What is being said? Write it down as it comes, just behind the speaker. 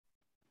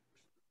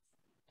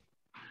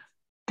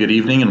Good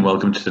evening and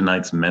welcome to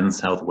tonight's Men's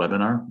Health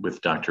webinar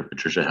with Dr.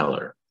 Patricia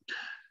Heller.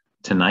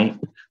 Tonight,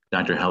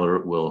 Dr. Heller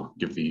will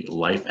give the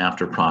Life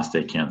After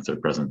Prostate Cancer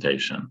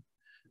presentation,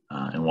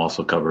 and we'll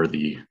also cover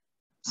the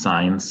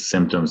signs,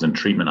 symptoms, and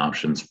treatment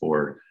options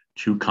for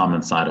two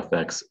common side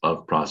effects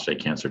of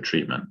prostate cancer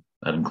treatment.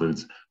 That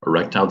includes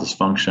erectile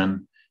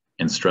dysfunction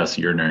and stress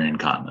urinary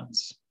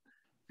incontinence.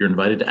 You're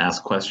invited to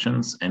ask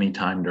questions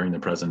anytime during the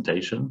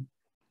presentation.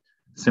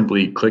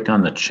 Simply click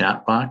on the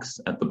chat box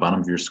at the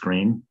bottom of your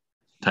screen,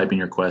 type in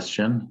your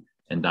question,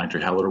 and Dr.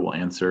 Heller will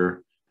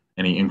answer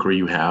any inquiry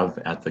you have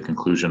at the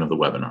conclusion of the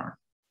webinar.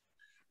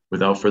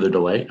 Without further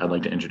delay, I'd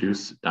like to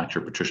introduce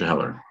Dr. Patricia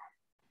Heller.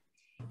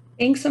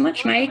 Thanks so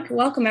much, Mike.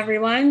 Welcome,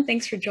 everyone.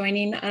 Thanks for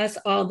joining us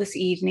all this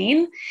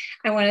evening.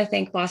 I want to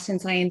thank Boston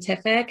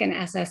Scientific and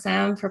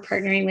SSM for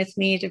partnering with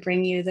me to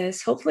bring you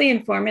this hopefully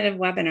informative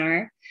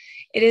webinar.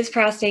 It is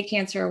Prostate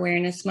Cancer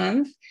Awareness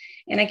Month,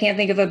 and I can't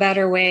think of a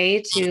better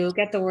way to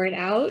get the word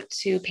out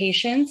to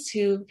patients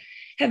who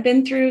have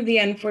been through the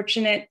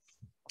unfortunate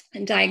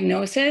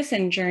diagnosis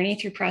and journey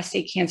through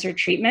prostate cancer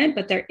treatment,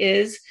 but there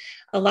is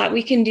a lot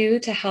we can do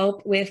to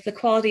help with the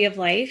quality of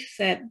life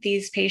that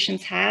these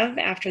patients have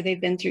after they've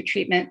been through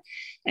treatment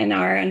and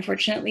are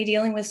unfortunately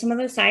dealing with some of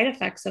the side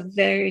effects of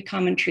very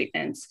common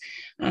treatments.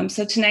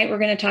 So tonight we're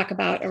going to talk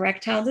about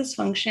erectile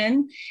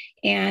dysfunction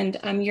and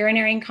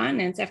urinary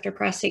incontinence after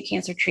prostate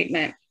cancer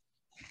treatment.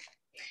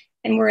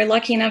 And we're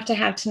lucky enough to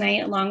have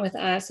tonight along with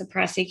us a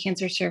prostate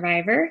cancer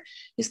survivor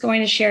who's going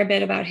to share a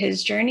bit about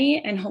his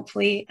journey and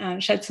hopefully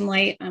shed some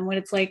light on what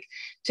it's like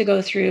to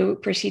go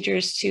through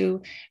procedures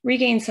to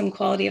regain some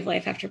quality of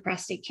life after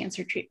prostate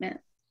cancer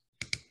treatment.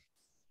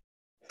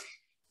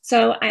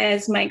 So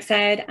as Mike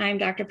said, I'm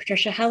Dr.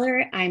 Patricia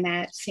Heller. I'm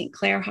at St.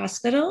 Clair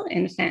Hospital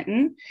in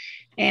Fenton,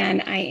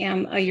 and I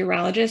am a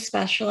urologist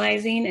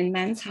specializing in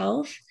men's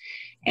health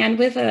and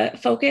with a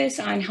focus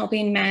on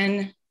helping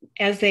men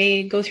as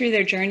they go through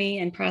their journey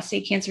in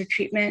prostate cancer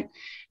treatment,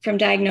 from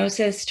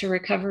diagnosis to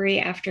recovery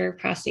after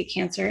prostate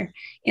cancer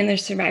in the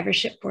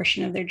survivorship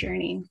portion of their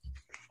journey.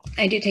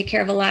 I do take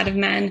care of a lot of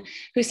men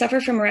who suffer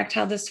from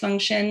erectile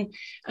dysfunction,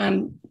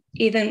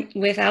 even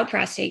without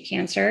prostate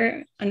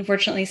cancer.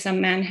 Unfortunately,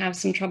 some men have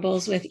some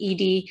troubles with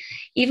ED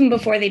even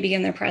before they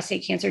begin their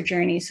prostate cancer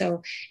journey,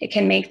 so it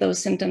can make those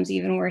symptoms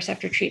even worse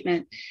after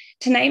treatment.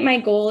 Tonight, my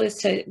goal is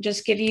to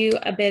just give you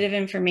a bit of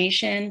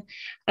information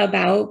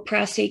about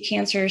prostate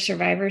cancer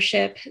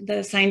survivorship,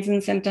 the signs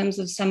and symptoms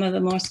of some of the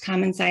most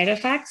common side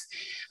effects,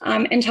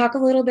 and talk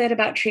a little bit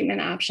about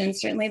treatment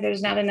options. Certainly,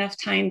 there's not enough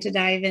time to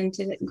dive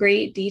into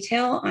great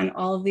detail on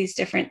all of these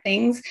different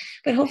things,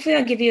 but hopefully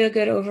I'll give you a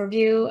good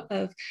overview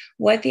of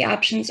what the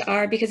options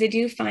are, because I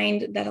do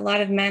find that a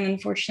lot of men,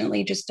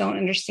 unfortunately, just don't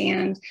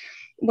understand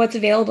what's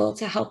available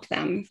to help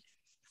them.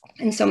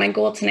 And so my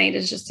goal tonight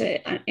is just to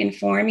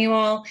inform you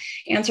all,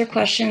 answer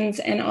questions,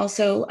 and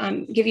also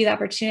give you the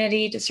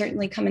opportunity to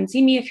certainly come and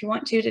see me if you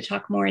want to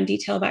talk more in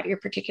detail about your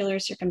particular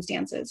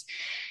circumstances.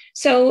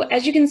 So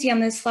as you can see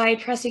on this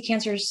slide, prostate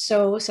cancer is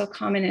so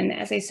common. And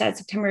as I said,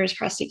 September is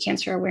Prostate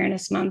Cancer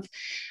Awareness Month.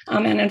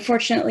 And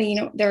unfortunately,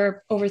 there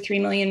are over 3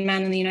 million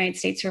men in the United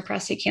States who are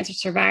prostate cancer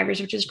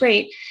survivors, which is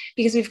great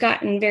because we've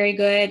gotten very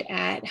good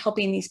at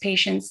helping these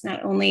patients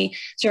not only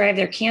survive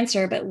their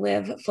cancer, but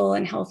live full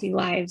and healthy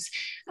lives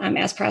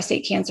as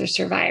prostate cancer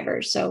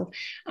survivors. So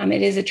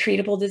it is a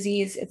treatable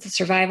disease, it's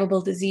a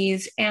survivable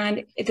disease,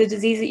 and it's a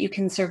disease that you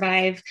can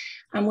survive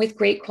with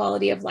great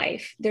quality of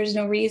life. There's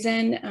no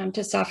reason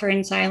to suffer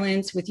in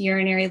silence with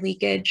urinary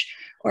leakage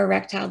or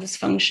erectile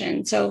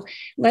dysfunction. So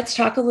let's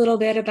talk a little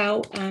bit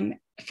about,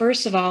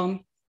 first of all,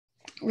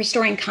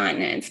 restoring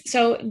continence.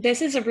 So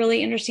this is a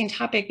really interesting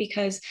topic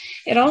because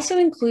it also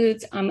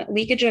includes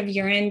leakage of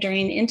urine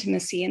during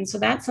intimacy. And so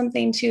that's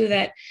something too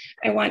that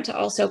I want to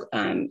also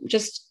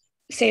just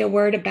say a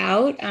word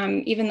about,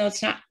 even though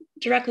it's not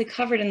directly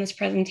covered in this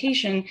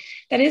presentation.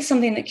 That is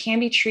something that can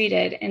be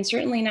treated and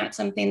certainly not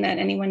something that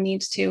anyone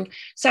needs to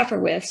suffer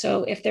with.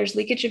 So if there's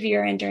leakage of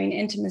urine during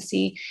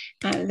intimacy,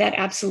 that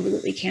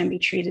absolutely can be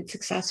treated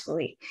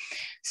successfully.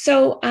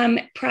 So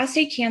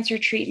prostate cancer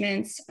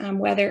treatments,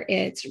 whether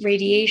it's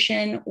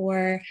radiation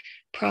or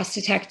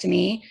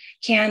prostatectomy,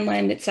 can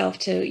lend itself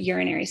to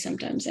urinary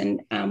symptoms.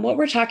 And what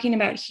we're talking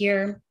about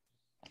here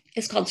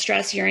is called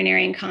stress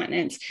urinary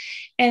incontinence.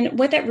 And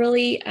what that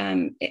really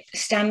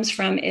stems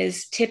from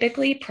is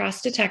typically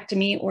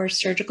prostatectomy or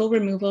surgical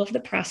removal of the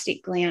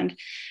prostate gland.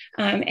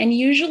 And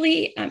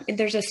usually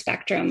there's a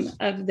spectrum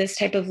of this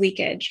type of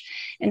leakage.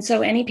 And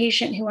so any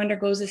patient who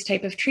undergoes this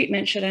type of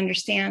treatment should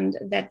understand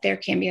that there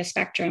can be a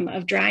spectrum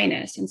of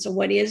dryness. And so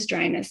what is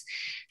dryness?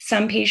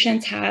 Some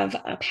patients have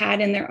a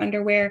pad in their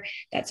underwear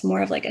that's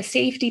more of like a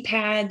safety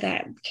pad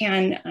that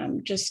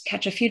can just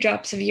catch a few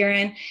drops of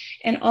urine,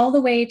 and all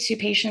the way to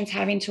patients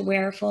having to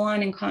wear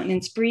full-on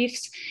incontinence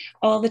briefs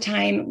all the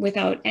time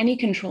without any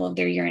control of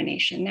their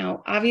urination.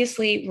 Now,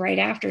 obviously, right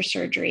after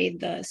surgery,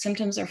 the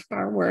symptoms are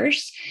far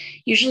worse.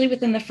 Usually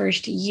within the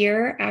first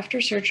year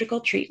after surgical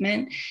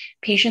treatment,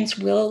 patients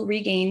will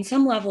regain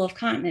some level of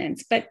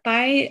continence, but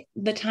by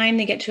the time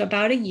they get to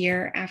about a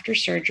year after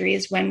surgery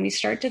is when we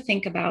start to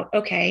think about,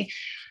 okay,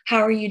 how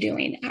are you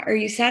doing? Are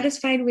you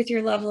satisfied with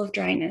your level of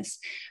dryness?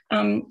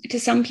 To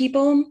some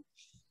people,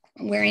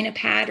 wearing a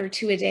pad or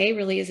two a day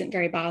really isn't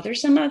very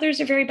bothersome.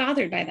 Others are very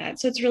bothered by that.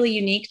 So it's really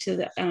unique to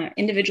the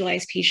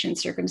individualized patient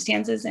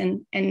circumstances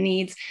and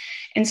needs.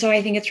 And so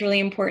I think it's really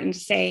important to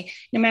say,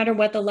 no matter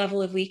what the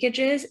level of leakage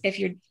is, if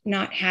you're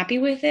not happy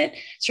with it,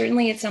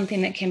 certainly it's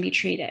something that can be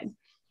treated.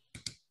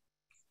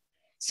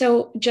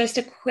 So just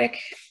a quick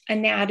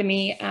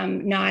anatomy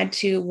nod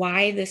to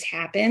why this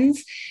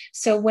happens.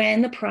 So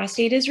when the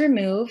prostate is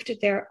removed,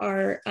 there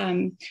are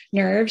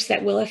nerves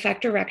that will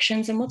affect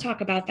erections, and we'll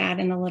talk about that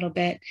in a little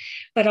bit,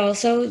 but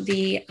also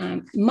the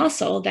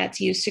muscle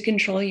that's used to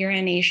control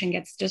urination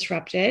gets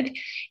disrupted,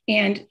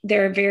 and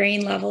there are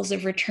varying levels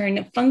of return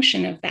of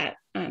function of that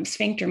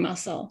sphincter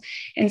muscle.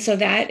 And so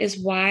that is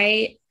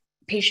why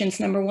patients,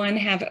 number one,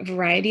 have a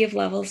variety of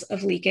levels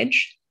of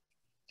leakage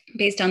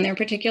based on their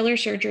particular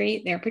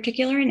surgery, their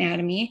particular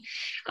anatomy,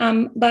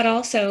 but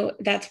also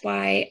that's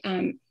why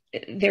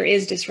there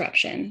is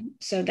disruption.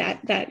 So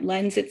that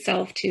lends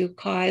itself to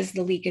cause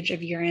the leakage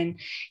of urine,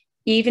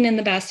 even in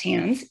the best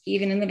hands,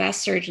 even in the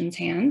best surgeon's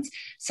hands.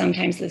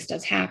 Sometimes this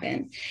does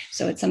happen.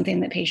 So it's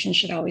something that patients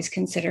should always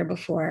consider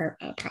before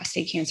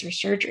prostate cancer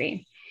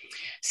surgery.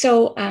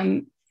 So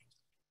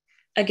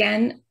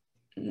again,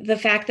 the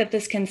fact that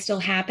this can still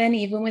happen,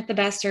 even with the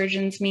best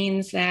surgeons,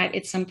 means that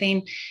it's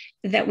something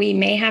that we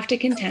may have to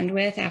contend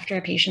with after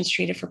a patient's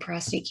treated for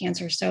prostate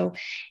cancer. So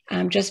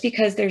just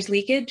because there's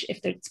leakage, if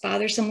it's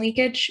bothersome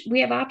leakage,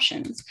 we have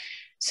options.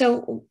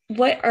 So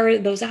what are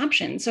those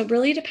options? So it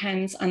really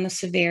depends on the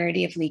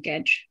severity of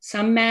leakage.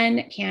 Some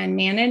men can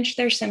manage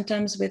their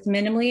symptoms with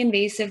minimally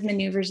invasive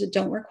maneuvers that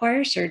don't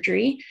require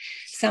surgery.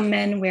 Some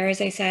men wear,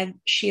 as I said,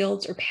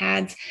 shields or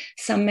pads.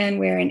 Some men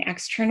wear an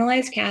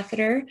externalized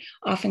catheter,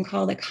 often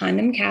called a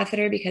condom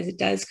catheter, because it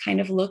does kind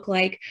of look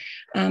like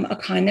a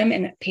condom,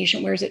 and the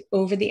patient wears it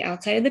over the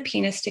outside of the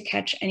penis to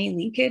catch any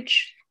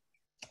leakage.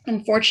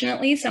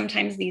 Unfortunately,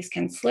 sometimes these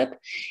can slip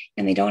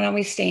and they don't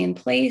always stay in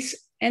place.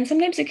 And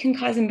sometimes it can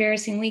cause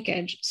embarrassing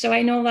leakage. So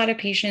I know a lot of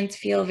patients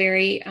feel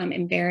very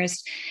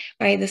embarrassed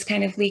by this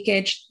kind of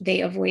leakage.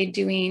 They avoid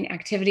doing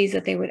activities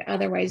that they would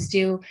otherwise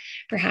do,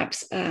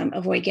 perhaps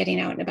avoid getting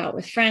out and about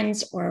with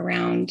friends or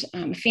around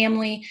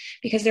family,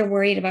 because they're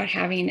worried about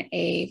having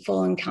a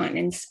full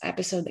incontinence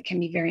episode that can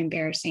be very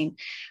embarrassing.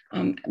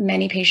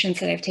 Many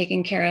patients that I've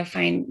taken care of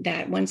find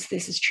that once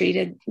this is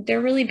treated, they're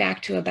really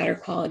back to a better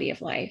quality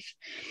of life.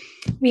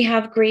 We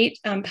have great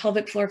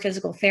pelvic floor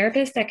physical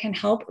therapists that can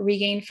help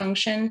regain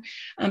function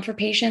for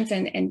patients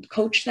and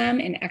coach them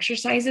in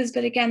exercises.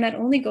 But again, that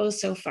only goes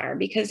so far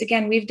because,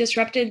 again, we've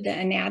disrupted the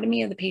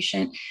anatomy of the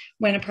patient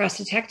when a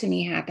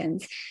prostatectomy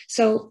happens.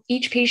 So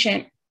each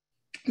patient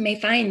may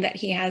find that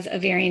he has a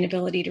varying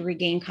ability to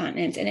regain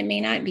continence, and it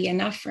may not be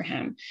enough for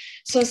him.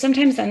 So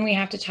sometimes then we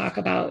have to talk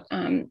about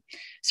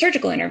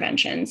surgical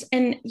interventions.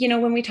 And, you know,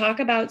 when we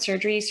talk about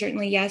surgery,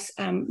 certainly, yes,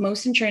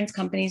 most insurance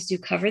companies do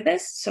cover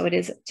this. So it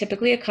is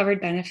typically a covered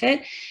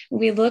benefit.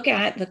 We look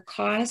at the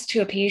cost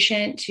to a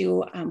patient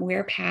to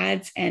wear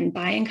pads and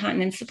buy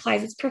incontinence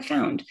supplies. It's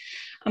profound.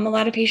 A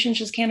lot of patients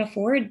just can't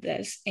afford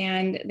this,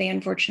 and they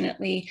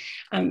unfortunately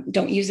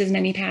don't use as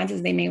many pads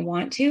as they may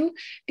want to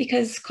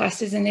because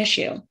cost is an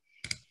issue.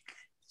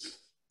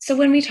 So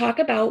when we talk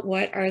about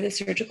what are the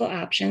surgical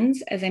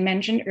options, as I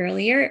mentioned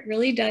earlier, it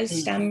really does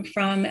stem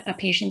from a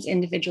patient's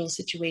individual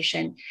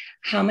situation,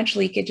 how much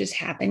leakage is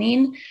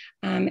happening.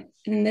 In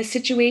this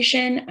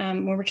situation,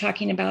 when we're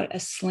talking about a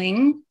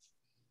sling,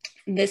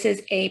 this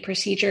is a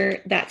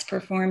procedure that's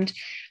performed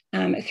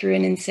through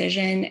an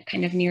incision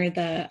kind of near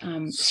the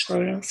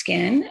scrotal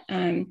skin.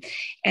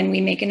 And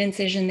we make an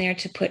incision there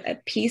to put a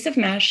piece of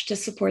mesh to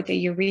support the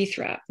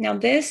urethra. Now,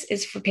 this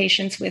is for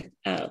patients with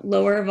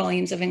lower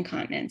volumes of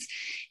incontinence,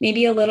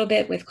 maybe a little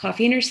bit with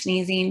coughing or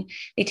sneezing.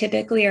 They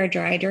typically are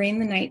dry during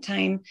the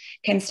nighttime,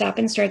 can stop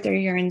and start their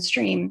urine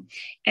stream,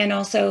 and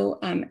also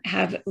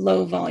have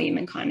low volume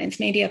incontinence,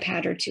 maybe a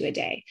pad or two a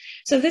day.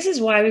 So this is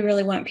why we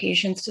really want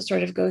patients to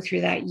sort of go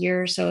through that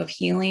year or so of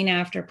healing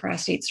after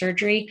prostate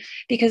surgery,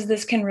 because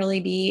this can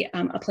really be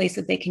a place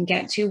that they can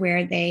get to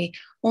where they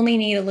only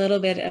need a little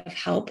bit of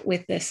help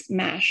with this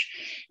mesh.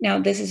 Now,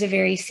 this is a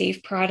very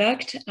safe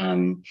product,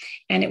 and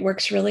it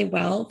works really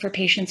well for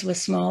patients with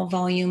small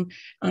volume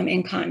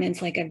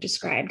incontinence, like I've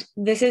described.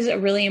 This is a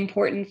really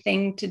important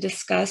thing to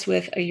discuss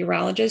with a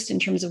urologist in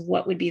terms of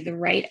what would be the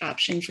right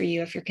option for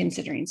you if you're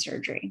considering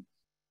surgery.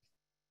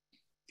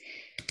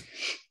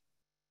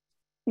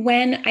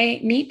 When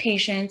I meet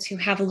patients who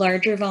have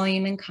larger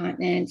volume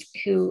incontinence,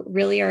 who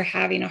really are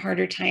having a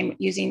harder time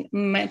using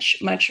much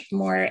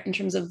more in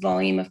terms of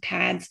volume of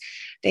pads,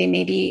 they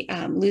may be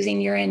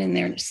losing urine in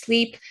their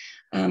sleep,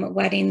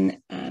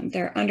 wetting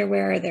their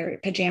underwear, their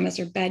pajamas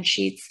or bed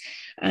sheets.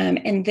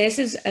 And this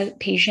is a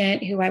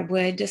patient who I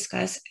would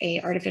discuss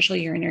a artificial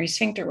urinary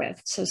sphincter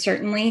with. So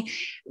certainly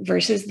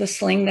versus the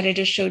sling that I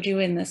just showed you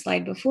in the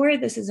slide before,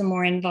 this is a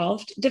more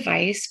involved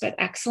device, but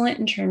excellent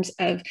in terms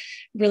of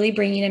really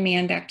bringing a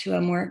man back to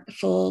a more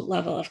full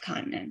level of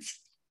continence.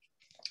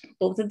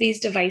 Both of these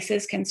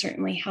devices can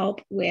certainly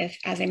help with,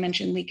 as I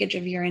mentioned, leakage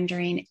of urine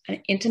during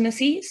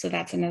intimacy. So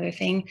that's another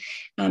thing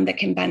that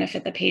can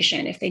benefit the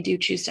patient if they do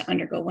choose to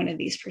undergo one of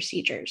these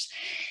procedures.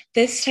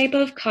 This type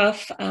of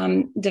cuff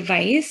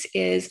device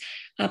is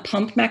a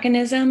pump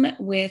mechanism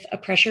with a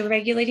pressure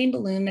regulating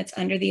balloon that's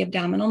under the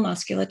abdominal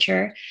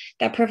musculature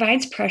that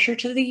provides pressure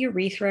to the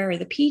urethra or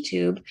the P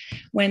tube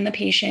when the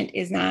patient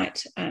is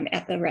not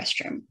at the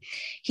restroom.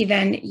 He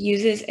then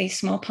uses a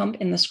small pump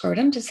in the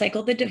scrotum to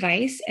cycle the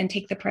device and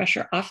take the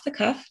pressure off the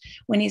cuff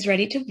when he's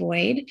ready to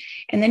void,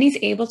 and then he's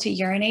able to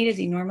urinate as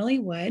he normally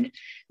would.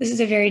 This is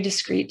a very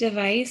discreet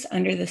device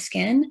under the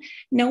skin.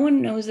 No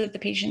one knows that the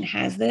patient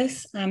has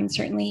this.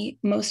 Certainly,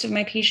 most of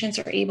my patients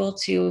are able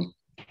to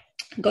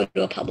go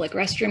to a public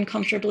restroom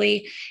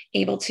comfortably,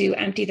 able to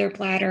empty their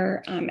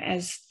bladder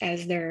as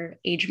their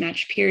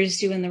age-matched peers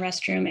do in the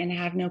restroom, and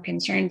have no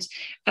concerns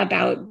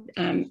about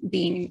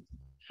being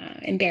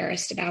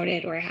embarrassed about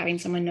it or having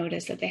someone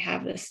notice that they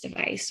have this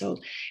device. So it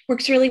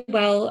works really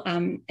well.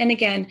 And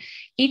again,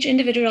 each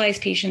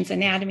individualized patient's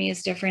anatomy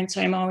is different.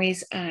 So I'm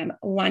always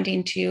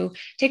wanting to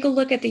take a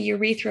look at the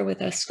urethra with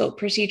a scope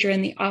procedure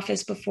in the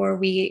office before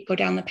we go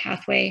down the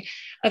pathway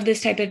of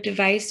this type of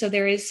device. So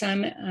there is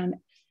some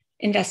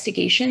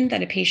investigation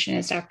that a patient and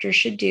his doctor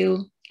should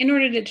do in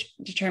order to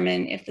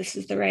determine if this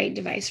is the right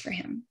device for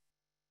him.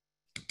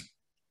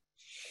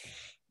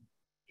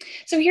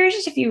 So here's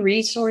just a few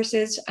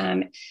resources.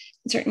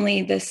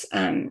 Certainly this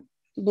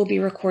will be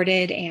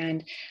recorded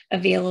and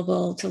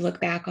available to look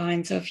back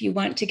on. So if you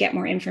want to get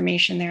more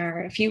information, there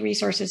are a few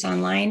resources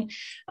online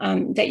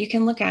that you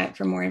can look at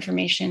for more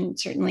information.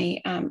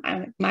 Certainly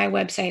on my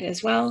website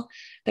as well,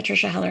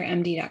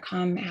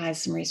 patriciahellermd.com,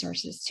 has some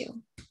resources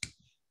too.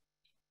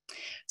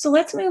 So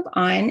let's move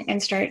on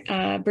and start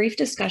a brief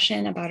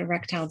discussion about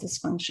erectile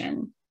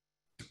dysfunction.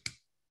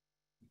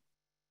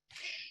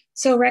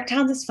 So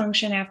erectile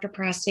dysfunction after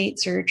prostate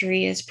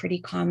surgery is pretty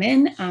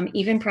common,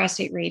 even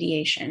prostate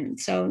radiation.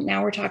 So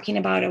now we're talking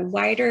about a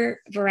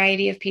wider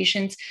variety of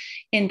patients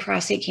in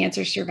prostate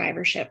cancer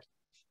survivorship.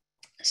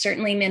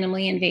 Certainly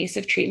minimally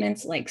invasive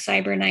treatments like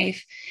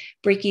CyberKnife,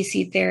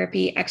 brachyseed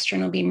therapy,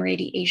 external beam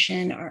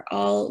radiation are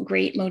all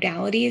great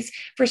modalities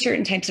for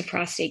certain types of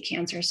prostate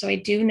cancer. So I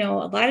do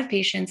know a lot of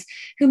patients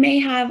who may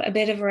have a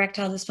bit of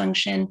erectile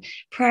dysfunction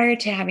prior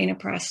to having a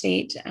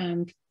prostate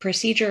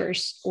procedure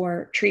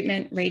or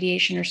treatment,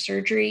 radiation or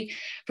surgery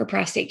for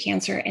prostate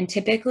cancer. And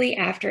typically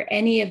after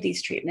any of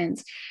these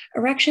treatments,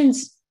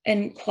 erections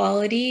and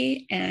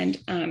quality and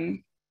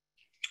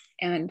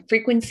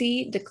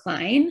frequency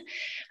decline.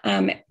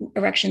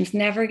 Erections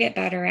never get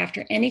better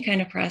after any kind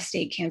of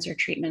prostate cancer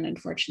treatment,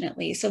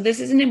 unfortunately. So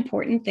this is an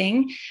important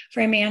thing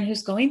for a man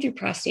who's going through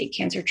prostate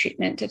cancer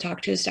treatment to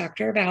talk to his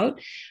doctor about,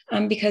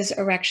 because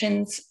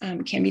erections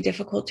can be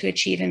difficult to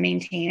achieve and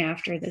maintain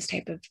after this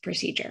type of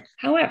procedure.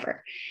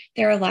 However,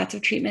 there are lots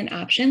of treatment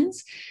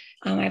options.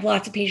 I have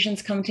lots of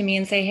patients come to me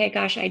and say, hey,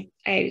 gosh,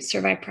 I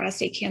survived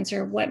prostate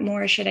cancer. What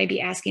more should I be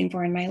asking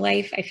for in my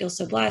life? I feel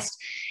so blessed.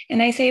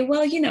 And I say,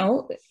 well,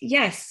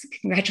 yes,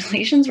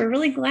 congratulations. We're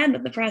really glad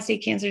that the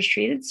prostate cancer is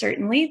treated.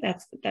 Certainly,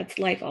 that's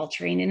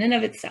life-altering in and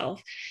of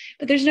itself.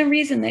 But there's no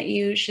reason that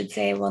you should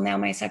say, well, now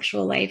my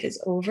sexual life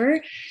is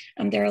over.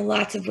 There are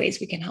lots of ways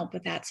we can help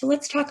with that. So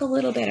let's talk a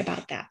little bit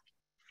about that.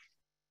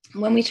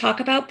 When we talk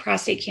about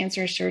prostate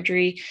cancer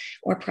surgery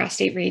or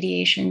prostate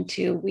radiation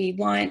too, we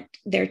want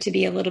there to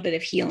be a little bit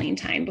of healing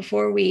time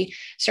before we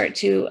start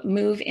to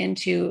move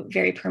into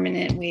very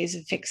permanent ways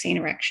of fixing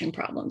erection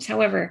problems.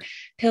 However,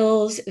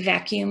 pills,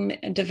 vacuum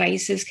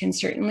devices can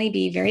certainly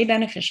be very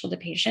beneficial to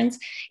patients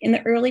in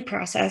the early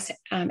process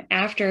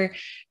after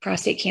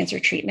prostate cancer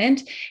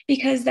treatment,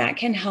 because that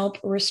can help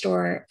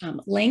restore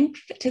length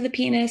to the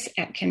penis.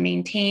 It can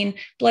maintain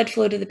blood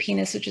flow to the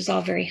penis, which is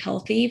all very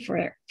healthy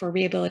for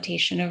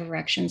rehabilitation of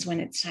erections when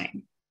it's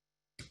time.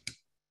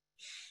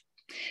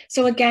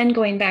 So again,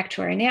 going back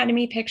to our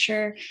anatomy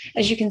picture,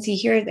 as you can see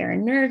here, there are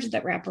nerves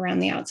that wrap around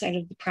the outside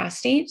of the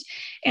prostate.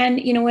 And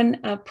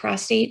when a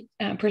prostate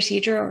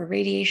procedure or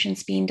radiation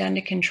is being done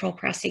to control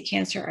prostate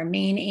cancer, our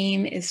main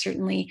aim is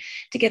certainly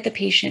to get the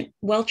patient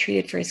well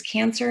treated for his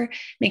cancer,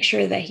 make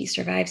sure that he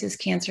survives his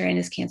cancer and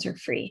is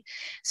cancer-free.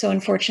 So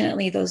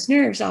unfortunately, those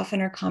nerves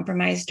often are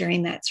compromised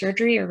during that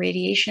surgery, or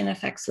radiation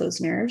affects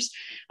those nerves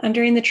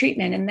during the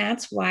treatment. And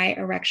that's why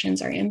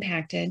erections are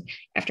impacted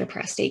after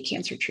prostate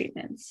cancer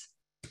treatments.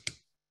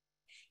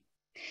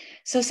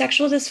 So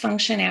sexual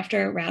dysfunction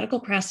after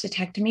radical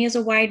prostatectomy is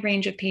a wide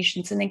range of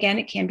patients. And again,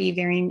 it can be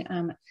varying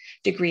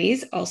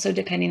degrees, also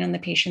depending on the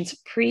patient's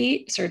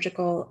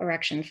pre-surgical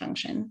erection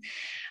function.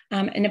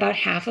 And about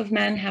half of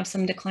men have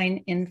some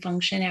decline in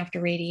function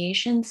after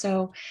radiation.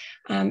 So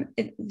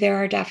there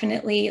are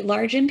definitely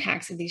large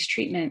impacts of these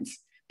treatments.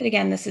 But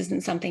again, this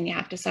isn't something you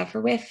have to suffer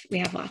with. We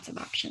have lots of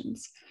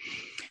options.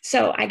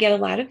 So I get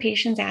a lot of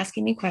patients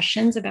asking me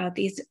questions about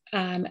these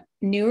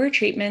newer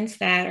treatments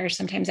that are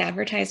sometimes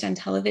advertised on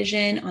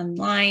television,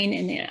 online,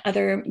 and in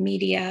other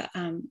media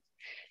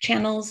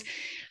channels,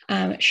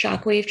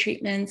 shockwave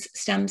treatments,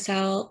 stem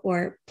cell,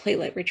 or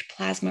platelet-rich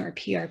plasma, or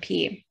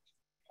PRP.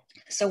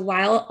 So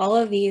while all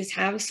of these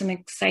have some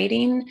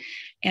exciting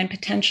and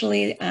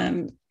potentially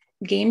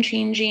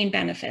game-changing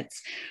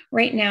benefits,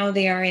 right now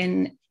they are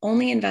in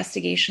only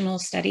investigational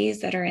studies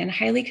that are in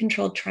highly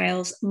controlled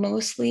trials,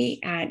 mostly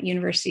at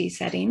university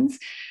settings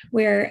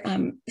where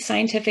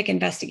scientific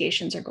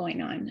investigations are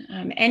going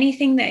on.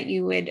 Anything that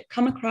you would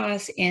come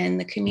across in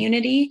the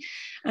community,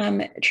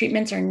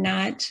 treatments are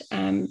not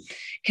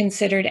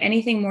considered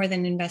anything more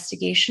than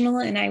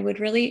investigational. And I would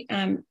really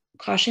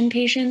caution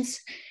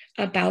patients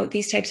about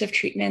these types of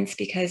treatments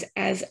because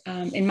as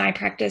in my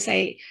practice,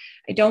 I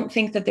don't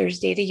think that there's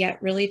data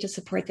yet really to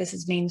support this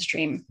as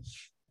mainstream.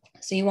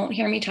 So you won't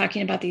hear me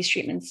talking about these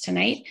treatments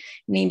tonight.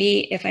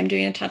 Maybe if I'm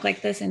doing a talk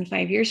like this in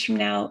 5 years from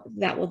now,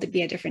 that will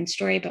be a different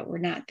story, but we're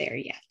not there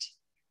yet.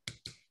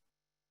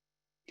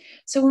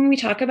 So when we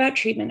talk about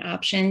treatment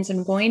options,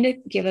 I'm going to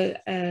give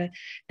a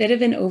bit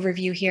of an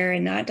overview here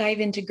and not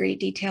dive into great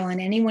detail on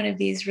any one of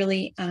these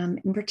really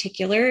in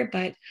particular,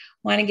 but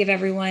want to give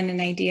everyone an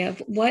idea of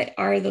what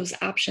are those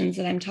options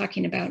that I'm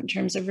talking about in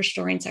terms of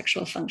restoring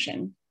sexual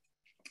function.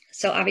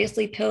 So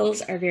obviously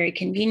pills are very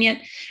convenient.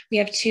 We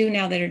have two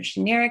now that are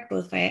generic,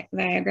 both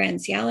Viagra and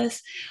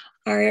Cialis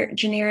are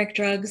generic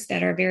drugs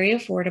that are very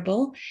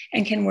affordable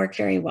and can work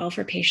very well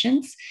for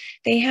patients.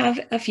 They have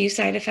a few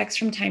side effects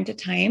from time to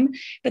time,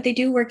 but they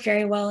do work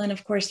very well. And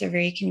of course, they're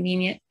very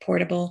convenient,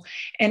 portable,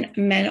 and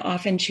men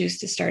often choose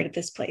to start at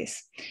this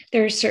place.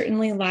 There are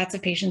certainly lots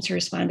of patients who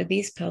respond to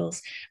these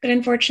pills, but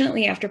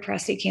unfortunately, after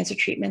prostate cancer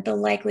treatment, the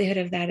likelihood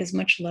of that is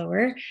much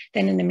lower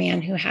than in a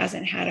man who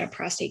hasn't had a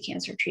prostate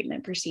cancer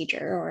treatment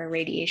procedure or a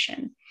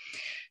radiation.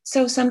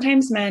 So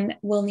sometimes men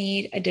will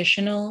need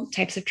additional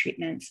types of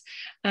treatments.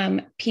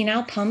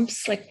 Penile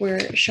pumps, like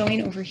we're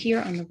showing over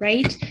here on the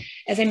right,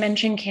 as I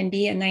mentioned, can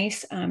be a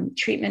nice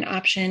treatment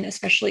option,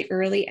 especially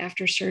early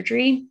after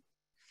surgery,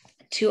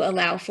 to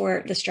allow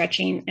for the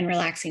stretching and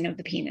relaxing of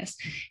the penis.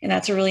 And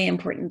that's a really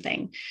important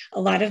thing. A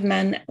lot of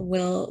men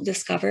will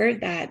discover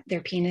that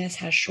their penis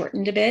has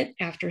shortened a bit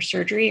after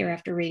surgery or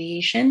after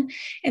radiation.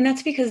 And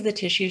that's because the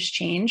tissues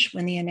change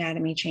when the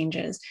anatomy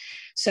changes.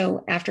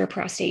 So after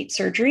prostate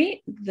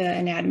surgery, the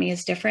anatomy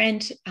is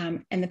different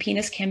and the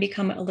penis can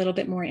become a little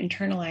bit more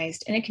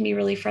internalized. And it can be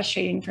really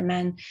frustrating for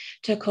men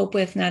to cope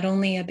with not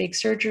only a big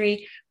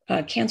surgery,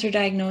 cancer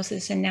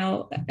diagnosis, and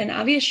now an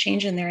obvious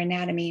change in their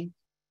anatomy.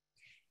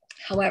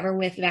 However,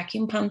 with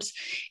vacuum pumps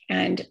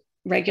and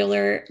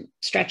regular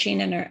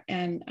stretching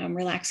and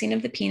relaxing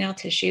of the penile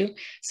tissue,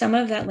 some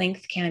of that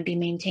length can be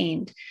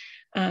maintained.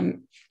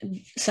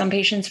 Some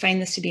patients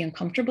find this to be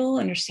uncomfortable,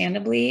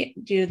 understandably,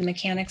 due to the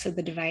mechanics of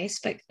the device,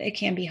 but it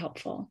can be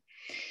helpful.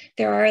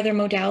 There are other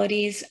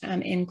modalities,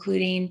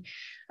 including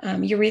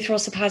urethral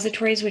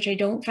suppositories, which I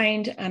don't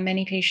find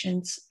many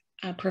patients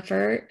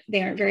prefer.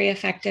 They aren't very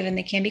effective and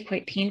they can be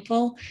quite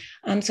painful.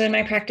 So in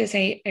my practice,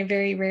 I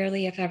very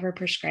rarely, if ever,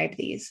 prescribe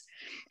these.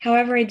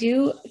 However, I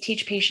do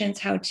teach patients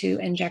how to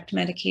inject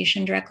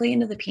medication directly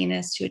into the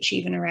penis to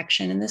achieve an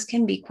erection, and this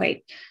can be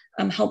quite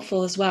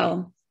helpful as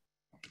well,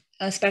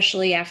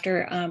 especially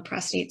after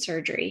prostate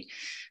surgery.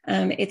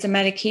 It's a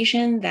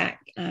medication that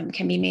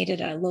can be made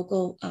at a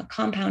local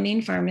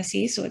compounding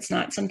pharmacy, so it's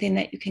not something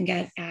that you can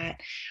get at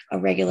a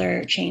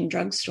regular chain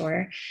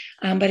drugstore,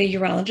 but a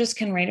urologist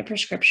can write a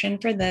prescription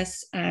for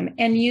this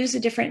and use a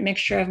different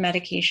mixture of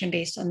medication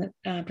based on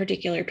the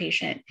particular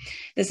patient.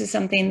 This is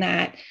something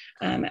that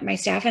my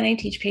staff and I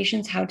teach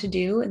patients how to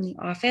do in the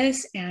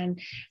office and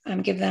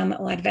give them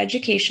a lot of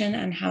education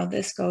on how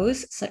this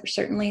goes. So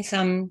certainly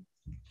some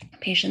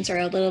patients are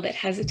a little bit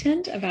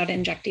hesitant about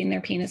injecting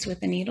their penis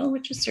with a needle,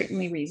 which is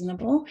certainly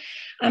reasonable.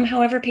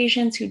 However,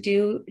 patients who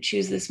do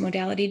choose this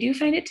modality do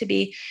find it to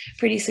be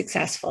pretty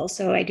successful.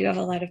 So I do have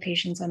a lot of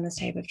patients on this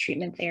type of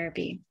treatment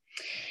therapy.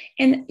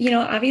 And, you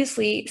know,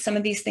 obviously some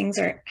of these things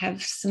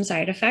have some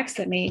side effects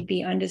that may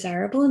be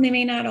undesirable and they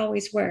may not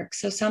always work.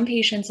 So some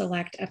patients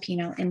elect a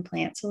penile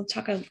implant. So we'll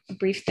talk a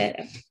brief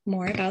bit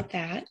more about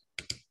that.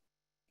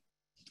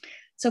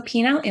 So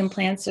penile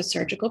implants is a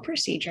surgical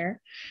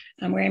procedure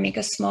where I make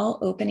a small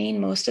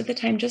opening, most of the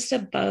time just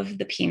above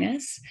the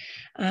penis,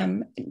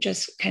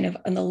 just kind of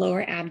on the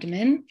lower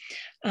abdomen.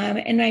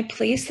 And I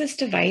place this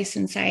device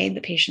inside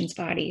the patient's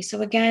body.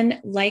 So again,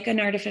 like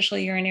an artificial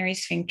urinary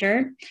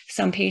sphincter,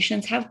 some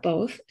patients have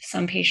both.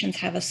 Some patients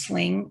have a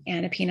sling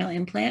and a penile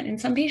implant,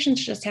 and some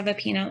patients just have a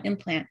penile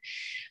implant.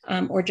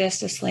 Or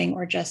just a sling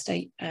or just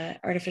a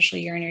artificial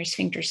urinary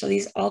sphincter. So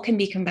these all can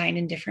be combined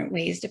in different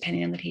ways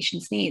depending on the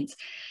patient's needs.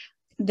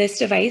 This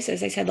device,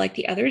 as I said, like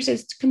the others,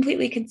 is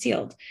completely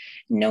concealed.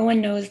 No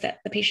one knows that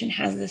the patient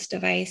has this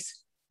device.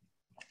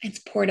 It's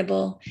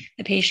portable.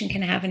 The patient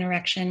can have an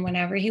erection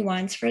whenever he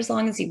wants for as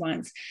long as he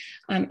wants.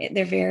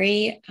 They're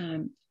very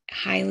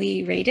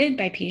highly rated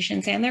by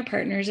patients and their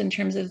partners in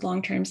terms of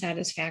long-term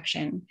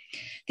satisfaction.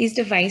 These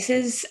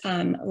devices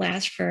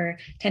last for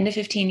 10 to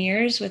 15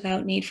 years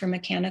without need for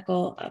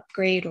mechanical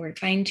upgrade or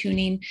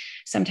fine-tuning.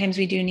 Sometimes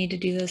we do need to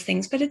do those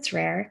things, but it's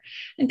rare.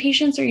 And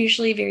patients are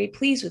usually very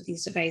pleased with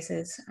these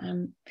devices.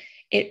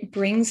 It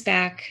brings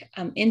back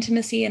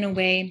intimacy in a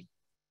way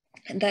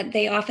that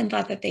they often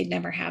thought that they'd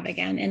never have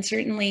again. And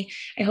certainly,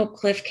 I hope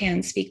Cliff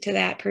can speak to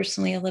that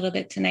personally a little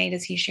bit tonight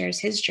as he shares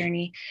his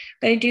journey.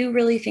 But I do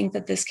really think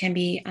that this can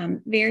be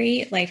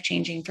very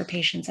life-changing for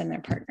patients and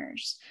their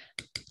partners.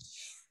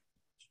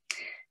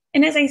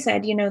 And as I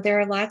said, you know,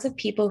 there are lots of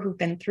people who've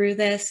been through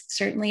this.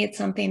 Certainly, it's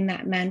something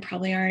that men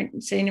probably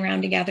aren't sitting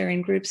around together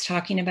in groups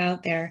talking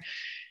about their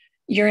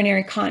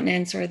urinary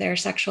continence or their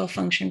sexual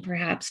function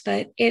perhaps,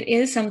 but it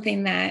is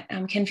something that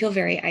can feel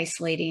very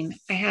isolating.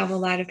 I have a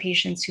lot of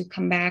patients who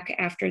come back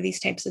after these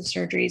types of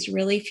surgeries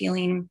really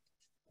feeling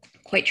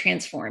quite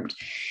transformed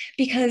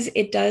because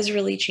it does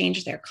really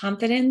change their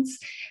confidence.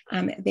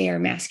 Their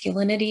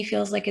masculinity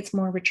feels like it's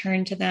more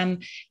returned to them.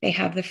 They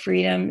have the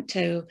freedom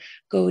to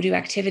go do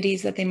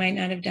activities that they might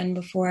not have done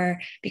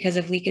before because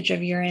of leakage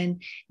of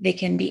urine. They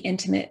can be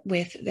intimate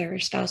with their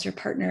spouse or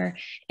partner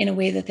in a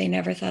way that they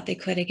never thought they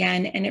could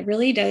again. And it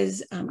really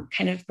does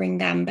kind of bring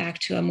them back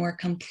to a more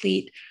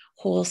complete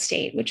whole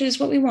state, which is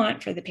what we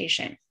want for the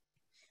patient.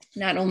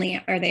 Not only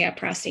are they a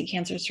prostate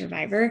cancer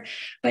survivor,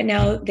 but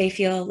now they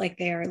feel like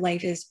their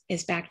life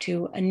is back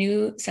to a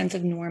new sense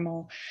of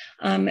normal.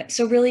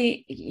 So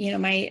really, you know,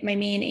 my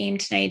main aim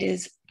tonight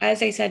is,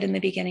 as I said in the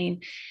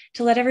beginning,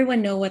 to let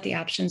everyone know what the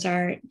options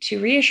are, to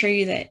reassure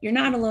you that you're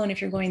not alone if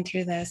you're going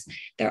through this.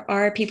 There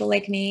are people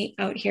like me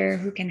out here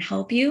who can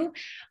help you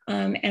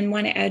and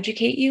want to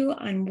educate you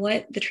on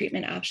what the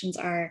treatment options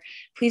are.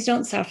 Please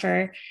don't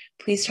suffer.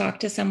 Please talk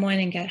to someone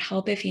and get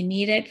help if you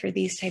need it for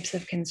these types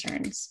of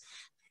concerns.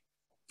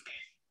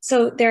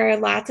 So there are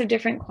lots of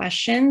different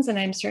questions, and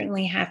I'm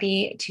certainly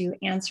happy to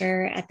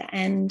answer at the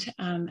end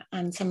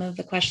on some of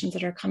the questions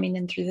that are coming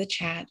in through the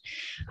chat.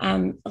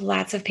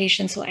 Lots of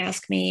patients will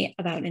ask me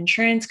about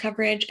insurance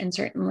coverage, and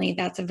certainly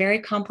that's a very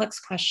complex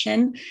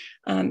question,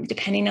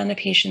 depending on the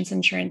patient's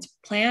insurance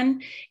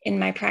plan. In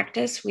my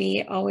practice,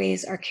 we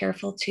always are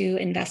careful to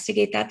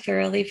investigate that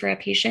thoroughly for a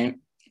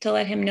patient to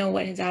let him know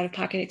what his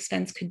out-of-pocket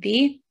expense could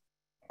be.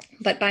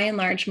 But by and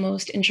large,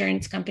 most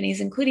insurance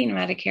companies, including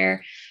Medicare,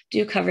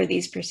 do cover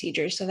these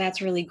procedures. So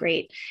that's really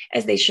great,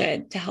 as they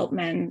should, to help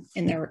men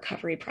in their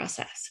recovery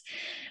process.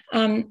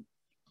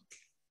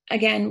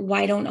 Again,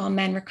 why don't all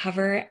men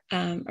recover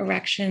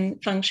erection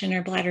function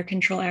or bladder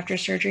control after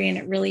surgery? And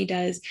it really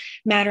does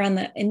matter on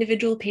the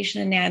individual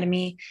patient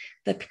anatomy,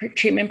 the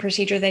treatment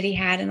procedure that he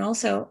had, and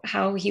also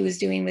how he was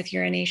doing with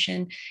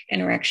urination and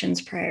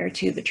erections prior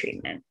to the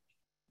treatment.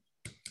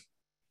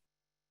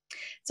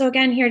 So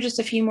again, here are just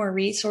a few more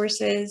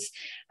resources.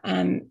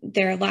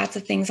 There are lots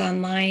of things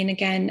online.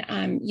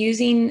 Again,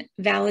 using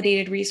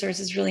validated resources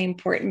is really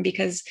important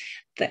because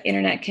the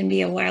internet can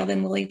be a wild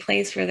and woolly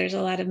place where there's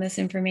a lot of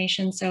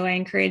misinformation. So I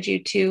encourage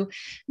you to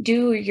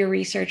do your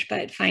research,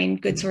 but find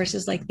good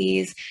sources like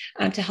these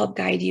to help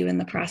guide you in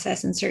the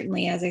process. And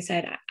certainly, as I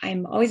said,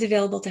 I'm always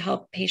available to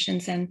help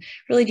patients and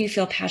really do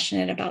feel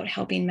passionate about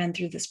helping men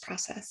through this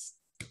process.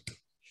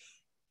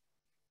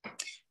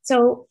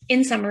 So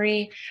in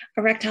summary,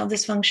 erectile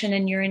dysfunction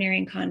and urinary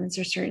incontinence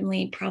are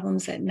certainly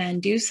problems that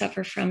men do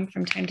suffer from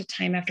time to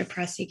time after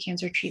prostate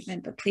cancer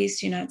treatment, but please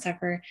do not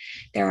suffer.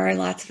 There are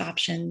lots of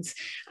options.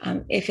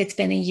 If it's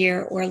been a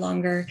year or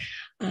longer,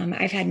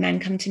 I've had men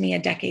come to me a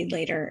decade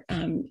later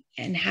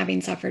and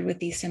having suffered with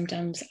these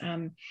symptoms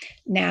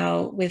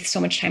now with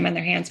so much time on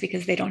their hands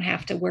because they don't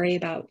have to worry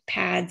about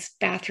pads,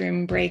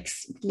 bathroom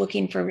breaks,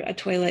 looking for a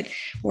toilet,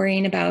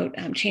 worrying about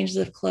changes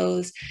of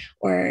clothes,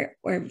 or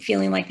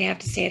feeling like they have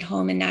to stay at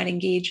home and not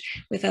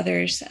engage with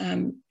others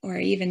or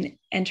even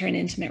enter an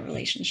intimate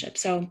relationship.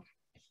 So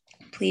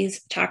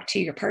please talk to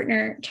your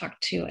partner, talk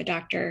to a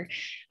doctor,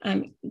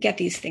 get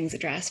these things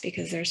addressed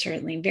because there's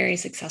certainly very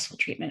successful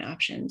treatment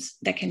options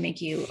that can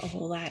make you a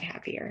whole lot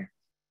happier.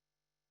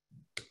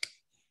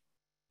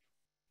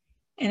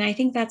 And I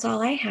think that's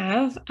all I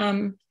have.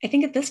 I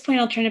think at this point,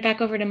 I'll turn it back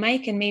over to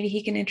Mike and maybe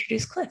he can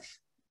introduce Cliff.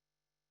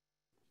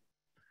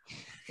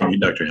 Thank you,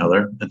 Dr.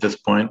 Heller. At this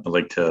point, I'd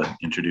like to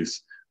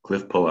introduce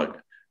Cliff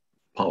Pollock.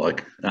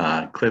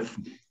 Cliff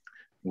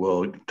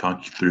will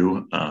talk you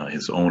through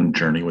his own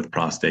journey with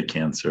prostate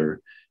cancer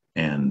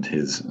and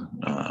his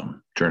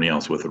journey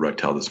also with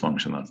erectile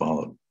dysfunction that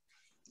followed.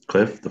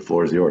 Cliff, the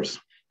floor is yours.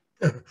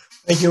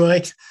 Thank you,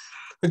 Mike.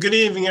 Good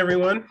evening,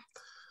 everyone.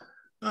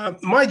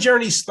 My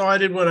journey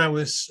started when I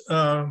was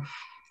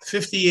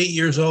 58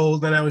 years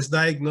old and I was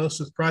diagnosed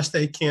with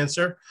prostate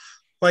cancer.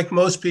 Like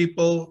most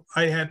people,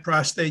 I had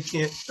prostate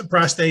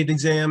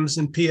exams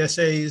and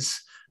PSAs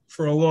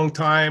for a long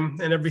time.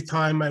 And every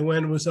time I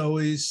went, it was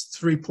always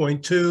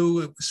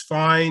 3.2. It was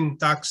fine.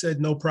 Doc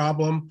said, no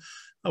problem.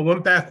 I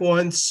went back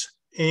once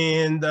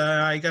and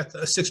I got a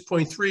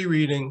 6.3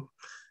 reading.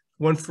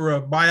 Went for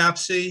a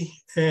biopsy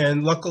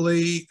and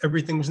luckily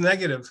everything was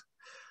negative.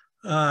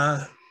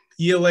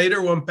 Year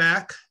later, went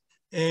back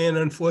And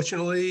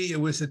unfortunately, it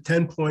was a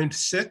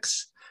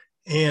 10.6.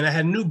 And I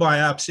had a new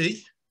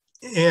biopsy.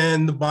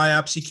 And the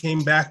biopsy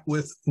came back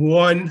with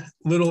one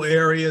little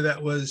area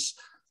that was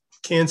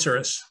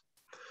cancerous.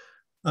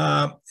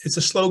 It's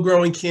a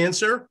slow-growing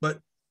cancer, but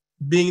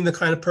being the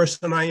kind of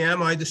person I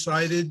am, I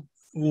decided,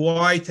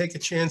 why take a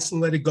chance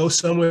and let it go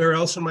somewhere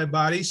else in my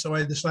body? So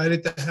I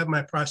decided to have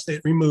my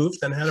prostate removed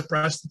and had a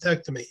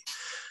prostatectomy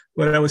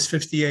when I was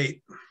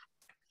 58.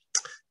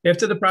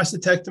 After the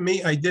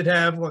prostatectomy, I did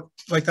have,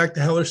 like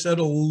Dr. Heller said,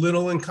 a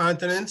little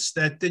incontinence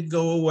that did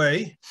go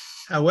away.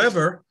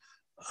 However,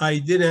 I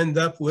did end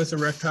up with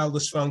erectile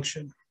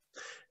dysfunction.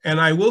 And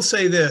I will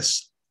say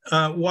this,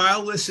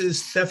 while this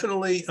is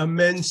definitely a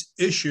men's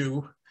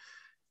issue,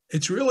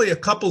 it's really a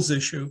couple's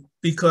issue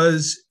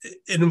because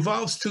it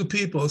involves two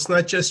people. It's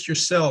not just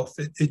yourself.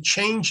 It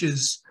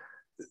changes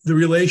the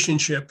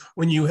relationship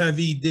when you have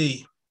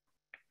ED.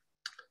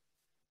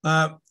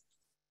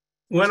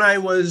 When I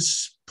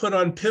was put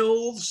on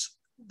pills,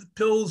 the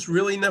pills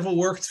really never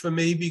worked for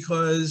me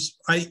because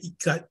I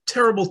got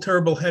terrible,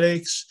 terrible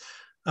headaches.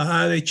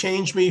 They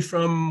changed me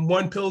from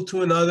one pill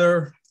to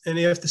another. And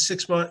after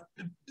 6 months,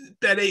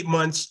 about 8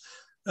 months,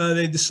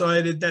 they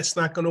decided that's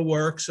not going to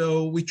work.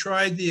 So we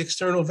tried the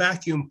external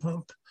vacuum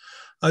pump.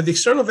 The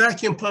external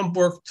vacuum pump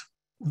worked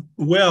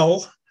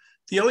well.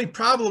 The only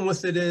problem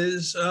with it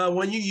is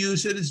when you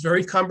use it, it's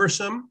very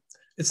cumbersome.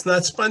 It's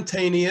not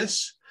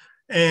spontaneous.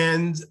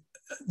 And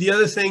the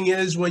other thing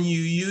is when you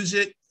use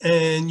it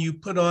and you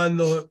put on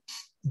the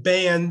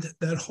band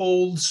that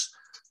holds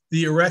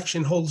the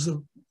erection, holds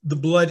the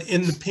blood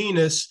in the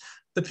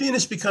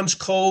penis becomes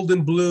cold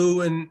and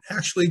blue and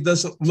actually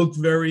doesn't look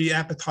very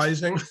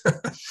appetizing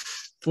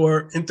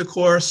for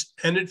intercourse.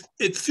 And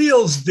it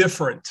feels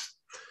different.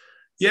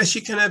 Yes,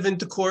 you can have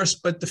intercourse,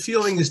 but the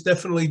feeling is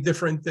definitely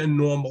different than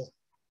normal.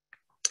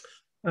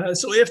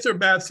 So after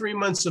about 3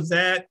 months of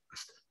that,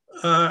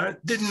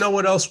 didn't know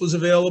what else was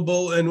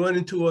available and went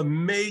into a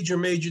major,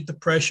 major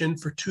depression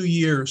for 2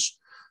 years.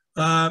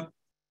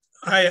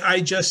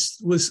 I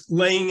just was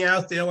laying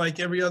out there like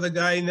every other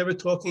guy, never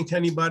talking to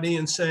anybody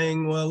and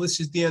saying, well,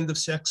 this is the end of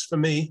sex for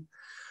me.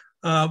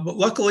 But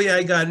luckily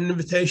I got an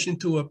invitation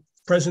to a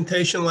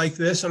presentation like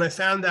this and I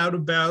found out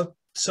about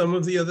some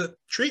of the other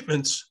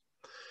treatments.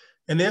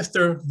 And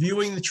after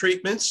viewing the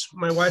treatments,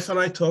 my wife and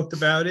I talked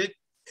about it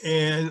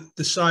and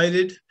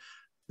decided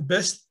the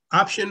best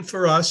option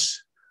for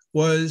us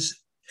was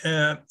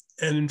an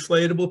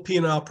inflatable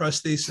penile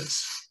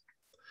prosthesis.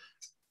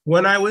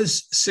 When I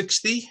was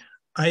 60,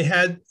 I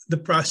had the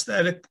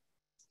prosthetic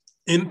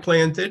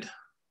implanted.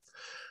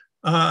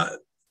 And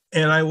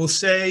I will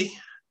say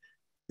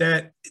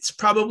that it's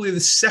probably the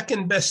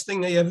second best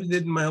thing I ever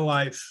did in my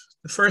life.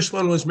 The first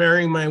one was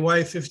marrying my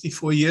wife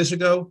 54 years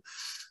ago,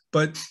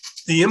 but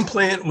the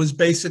implant was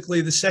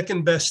basically the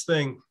second best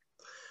thing.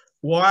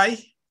 Why?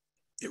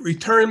 It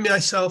returned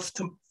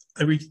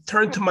I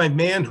returned to my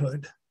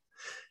manhood.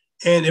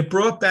 And it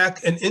brought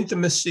back an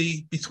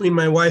intimacy between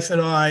my wife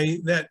and I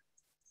that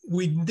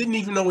we didn't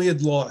even know we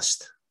had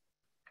lost.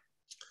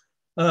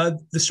 The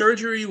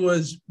surgery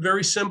was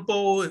very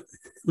simple. It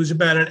was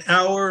about an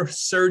hour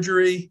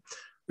surgery.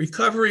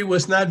 Recovery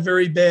was not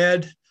very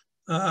bad.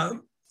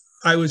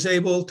 I was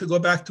able to go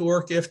back to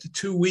work after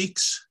 2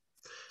 weeks.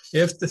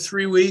 After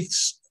 3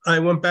 weeks, I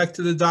went back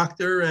to the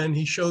doctor and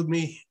he showed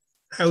me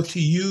how to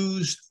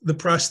use the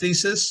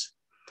prosthesis.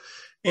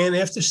 And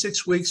after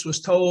 6 weeks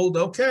was told,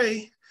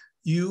 okay,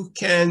 you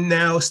can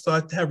now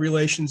start to have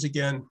relations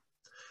again.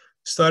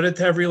 Started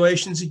to have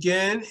relations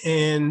again,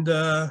 and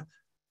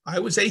I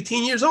was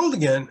 18 years old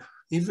again,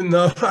 even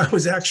though I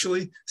was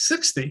actually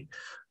 60.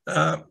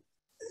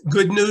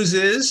 Good news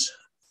is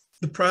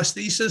the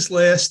prosthesis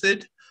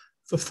lasted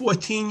for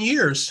 14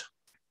 years,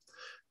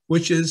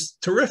 which is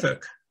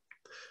terrific.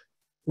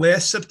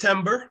 Last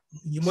September,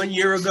 1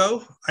 year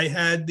ago, I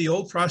had the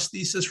old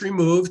prosthesis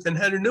removed and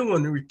had a new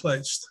one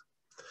replaced.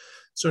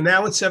 So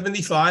now at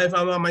 75,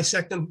 I'm on my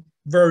second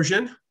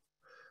version.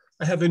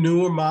 I have a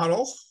newer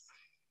model.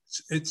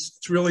 It's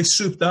really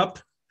souped up.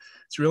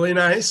 It's really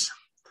nice.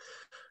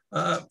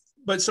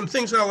 But some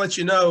things I'll let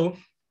you know.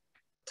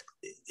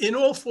 In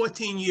all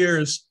 14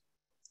 years,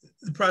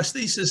 the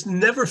prosthesis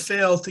never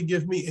failed to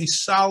give me a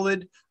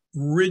solid,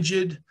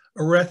 rigid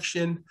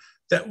erection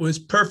that was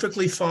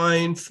perfectly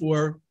fine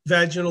for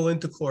vaginal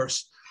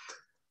intercourse.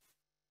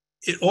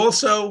 It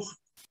also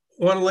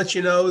want to let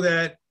you know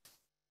that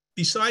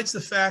besides the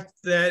fact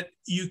that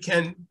you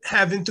can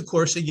have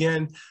intercourse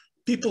again,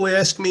 people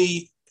ask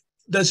me,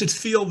 does it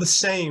feel the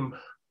same?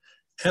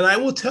 And I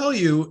will tell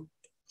you,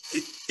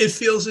 it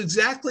feels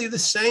exactly the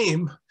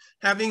same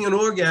having an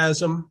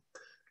orgasm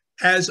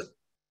as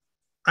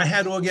I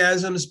had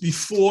orgasms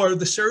before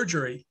the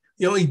surgery.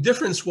 The only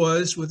difference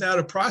was without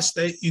a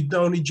prostate, you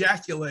don't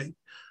ejaculate.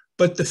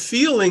 But the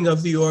feeling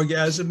of the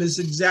orgasm is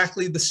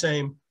exactly the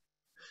same.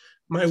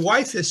 My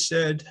wife has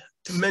said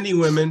to many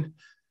women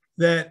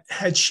that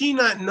had she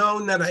not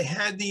known that I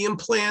had the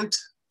implant,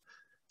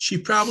 she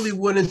probably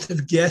wouldn't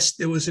have guessed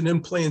there was an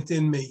implant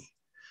in me.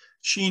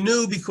 She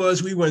knew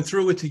because we went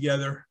through it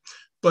together,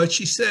 but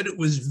she said it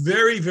was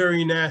very,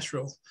 very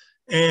natural.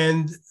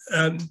 And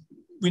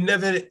we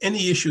never had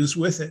any issues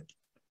with it.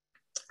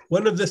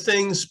 One of the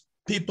things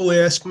people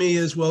ask me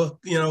is, well,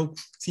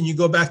 can you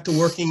go back to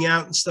working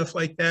out and stuff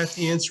like that?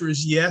 The answer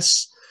is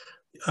yes.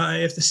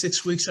 After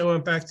 6 weeks, I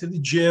went back to the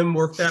gym,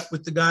 worked out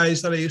with the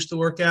guys that I used to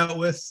work out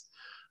with,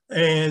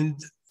 and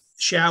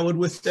showered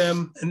with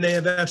them. And they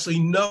have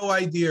absolutely no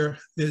idea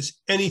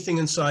there's anything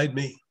inside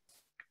me.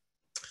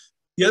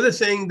 The other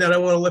thing that I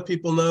want to let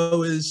people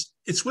know is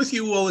it's with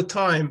you all the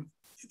time.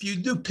 If you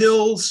do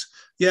pills,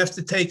 you have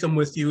to take them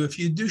with you. If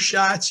you do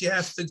shots, you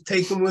have to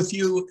take them with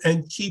you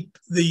and keep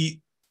the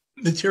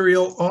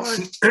material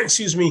on,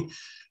 excuse me,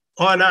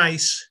 on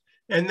ice.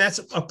 And that's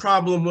a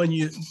problem when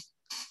you're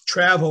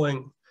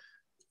traveling.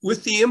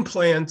 With the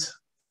implant,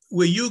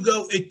 where you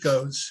go, it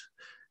goes.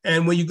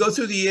 And when you go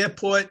through the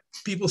airport,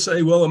 people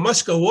say, well, it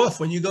must go off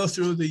when you go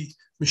through the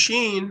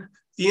machine.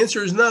 The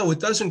answer is no, it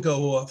doesn't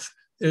go off.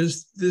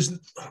 There's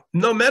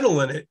no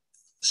metal in it.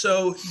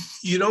 So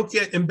you don't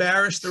get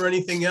embarrassed or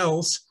anything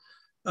else.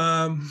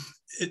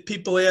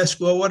 People ask,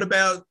 well, what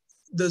about,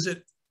 does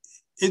it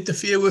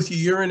interfere with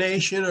your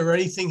urination or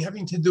anything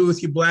having to do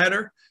with your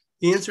bladder?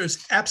 The answer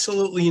is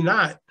absolutely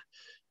not.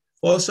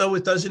 Also,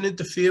 it doesn't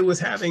interfere with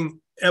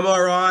having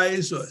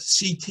MRIs or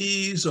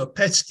CTs or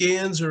PET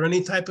scans or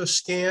any type of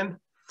scan.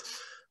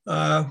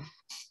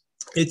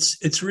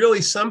 It's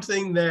really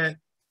something that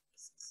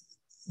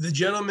the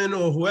gentleman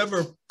or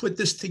whoever put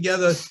this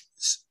together,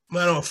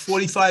 I don't know,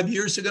 45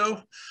 years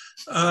ago,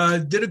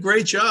 did a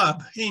great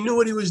job. He knew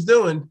what he was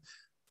doing.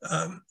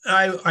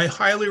 I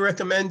highly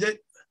recommend it.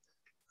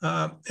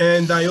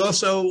 And I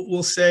also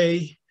will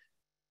say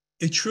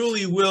it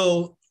truly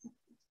will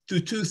do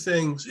two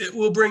things. It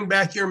will bring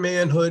back your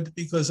manhood,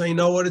 because I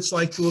know what it's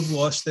like to have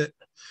lost it.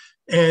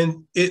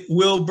 And it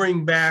will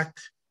bring back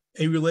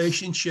a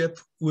relationship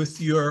with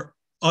your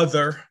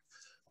other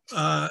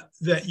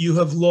that you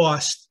have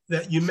lost,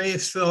 that you may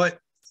have thought,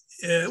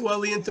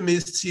 well, the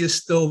intimacy is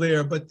still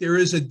there, but there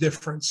is a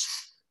difference,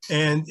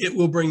 and it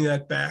will bring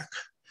that back.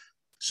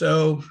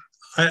 So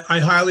I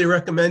highly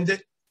recommend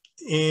it.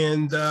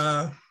 And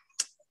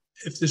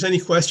if there's any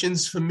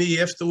questions for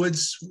me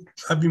afterwards,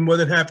 I'd be more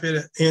than happy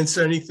to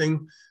answer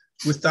anything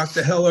with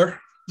Dr. Heller.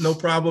 No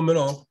problem at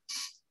all.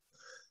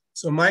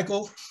 So,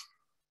 Michael.